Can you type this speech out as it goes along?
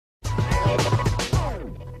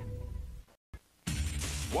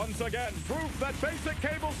once again proof that basic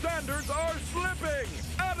cable standards are slipping.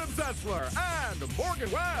 Adam Sessler and Morgan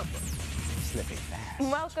Webb. Slipping fast.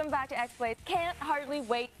 Welcome back to X-Play's Can't Hardly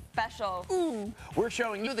Wait special. Ooh, we're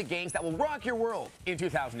showing you the games that will rock your world in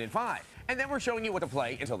 2005. And then we're showing you what to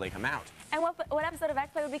play until they come out. And what episode of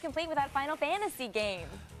X-Play would be complete without a Final Fantasy game?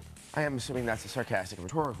 I am assuming that's a sarcastic and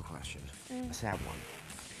rhetorical question. A sad one.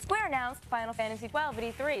 Square announced Final Fantasy XII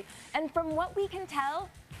at E3. And from what we can tell,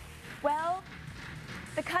 well,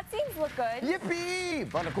 the cutscenes look good. Yippee!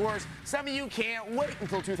 But of course, some of you can't wait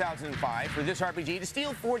until 2005 for this RPG to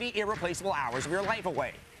steal 40 irreplaceable hours of your life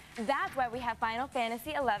away. That's why we have Final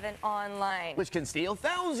Fantasy XI Online, Which can steal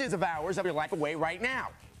thousands of hours of your life away right now.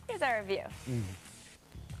 Here's our review.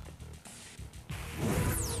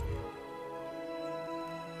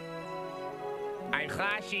 I'm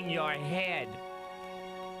clashing your head.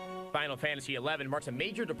 Final Fantasy XI marks a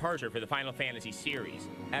major departure for the Final Fantasy series.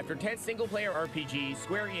 After 10 single-player RPGs,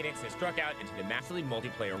 Square-Enix has struck out into the massively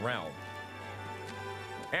multiplayer realm.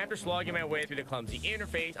 After slogging my way through the clumsy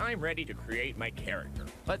interface, I'm ready to create my character.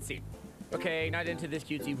 Let's see. Okay, not into this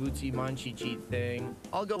cutesy-wootsy Monchi-cheat thing.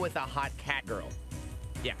 I'll go with a hot cat girl.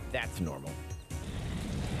 Yeah, that's normal.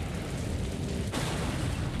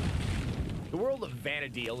 The world of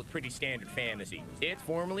Vana'diel is pretty standard fantasy. It's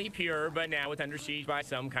formerly pure, but now it's under siege by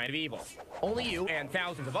some kind of evil. Only you and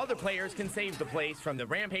thousands of other players can save the place from the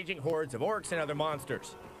rampaging hordes of orcs and other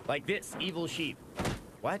monsters. Like this evil sheep.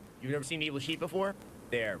 What? You've never seen evil sheep before?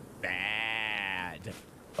 They're bad.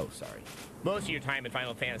 Oh, sorry. Most of your time in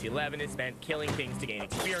Final Fantasy XI is spent killing things to gain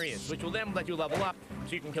experience, which will then let you level up,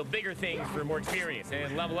 so you can kill bigger things for more experience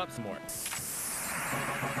and level up some more.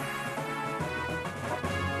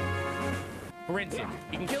 For instance,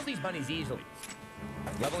 you can kill these bunnies easily.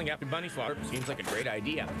 Leveling up your bunny slaughter seems like a great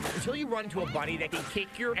idea, until you run into a bunny that can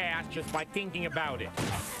kick your ass just by thinking about it.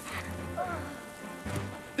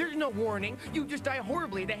 There's no warning. You just die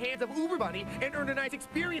horribly at the hands of Uber Bunny and earn a nice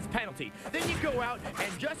experience penalty. Then you go out,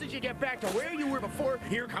 and just as you get back to where you were before,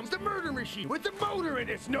 here comes the murder machine with the motor in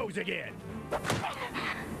its nose again.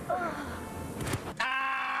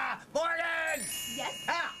 Ah! Morgan! Yes?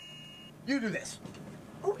 Ah! You do this.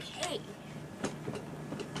 Okay.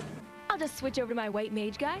 I'll just switch over to my white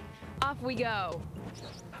mage guy. Off we go.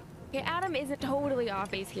 Okay, Adam isn't totally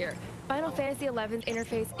off base here. Final Fantasy XI's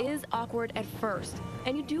interface is awkward at first,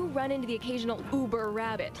 and you do run into the occasional Uber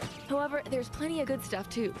rabbit. However, there's plenty of good stuff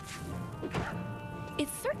too.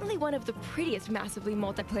 It's certainly one of the prettiest massively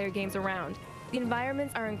multiplayer games around. The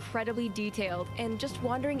environments are incredibly detailed, and just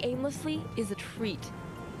wandering aimlessly is a treat.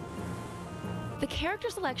 The character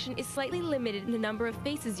selection is slightly limited in the number of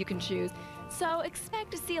faces you can choose, so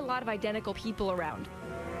expect to see a lot of identical people around.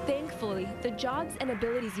 Thankfully, the jobs and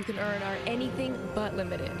abilities you can earn are anything but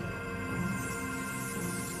limited.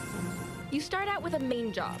 You start out with a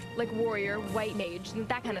main job, like warrior, white mage, and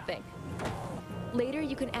that kind of thing. Later,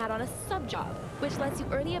 you can add on a sub-job, which lets you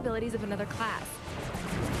earn the abilities of another class.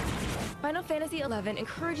 Final Fantasy XI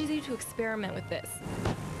encourages you to experiment with this.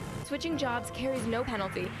 Switching jobs carries no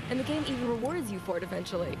penalty, and the game even rewards you for it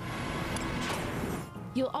eventually.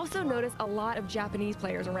 You'll also notice a lot of Japanese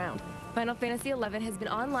players around. Final Fantasy XI has been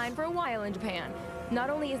online for a while in Japan. Not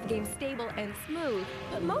only is the game stable and smooth,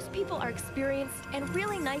 but most people are experienced and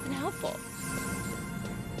really nice and helpful.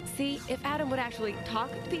 See, if Adam would actually talk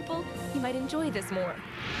to people, he might enjoy this more.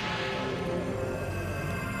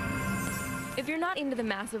 If you're not into the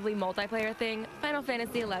massively multiplayer thing, Final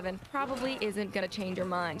Fantasy XI probably isn't gonna change your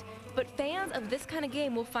mind. But fans of this kind of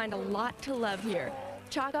game will find a lot to love here.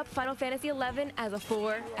 Chalk up Final Fantasy XI as a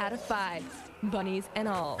 4 out of 5, bunnies and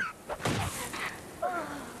all.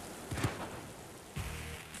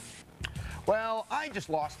 Well, I just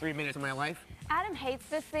lost 3 minutes of my life. Adam hates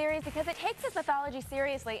this series because it takes its mythology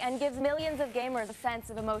seriously and gives millions of gamers a sense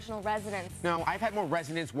of emotional resonance. No, I've had more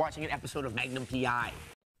resonance watching an episode of Magnum P.I.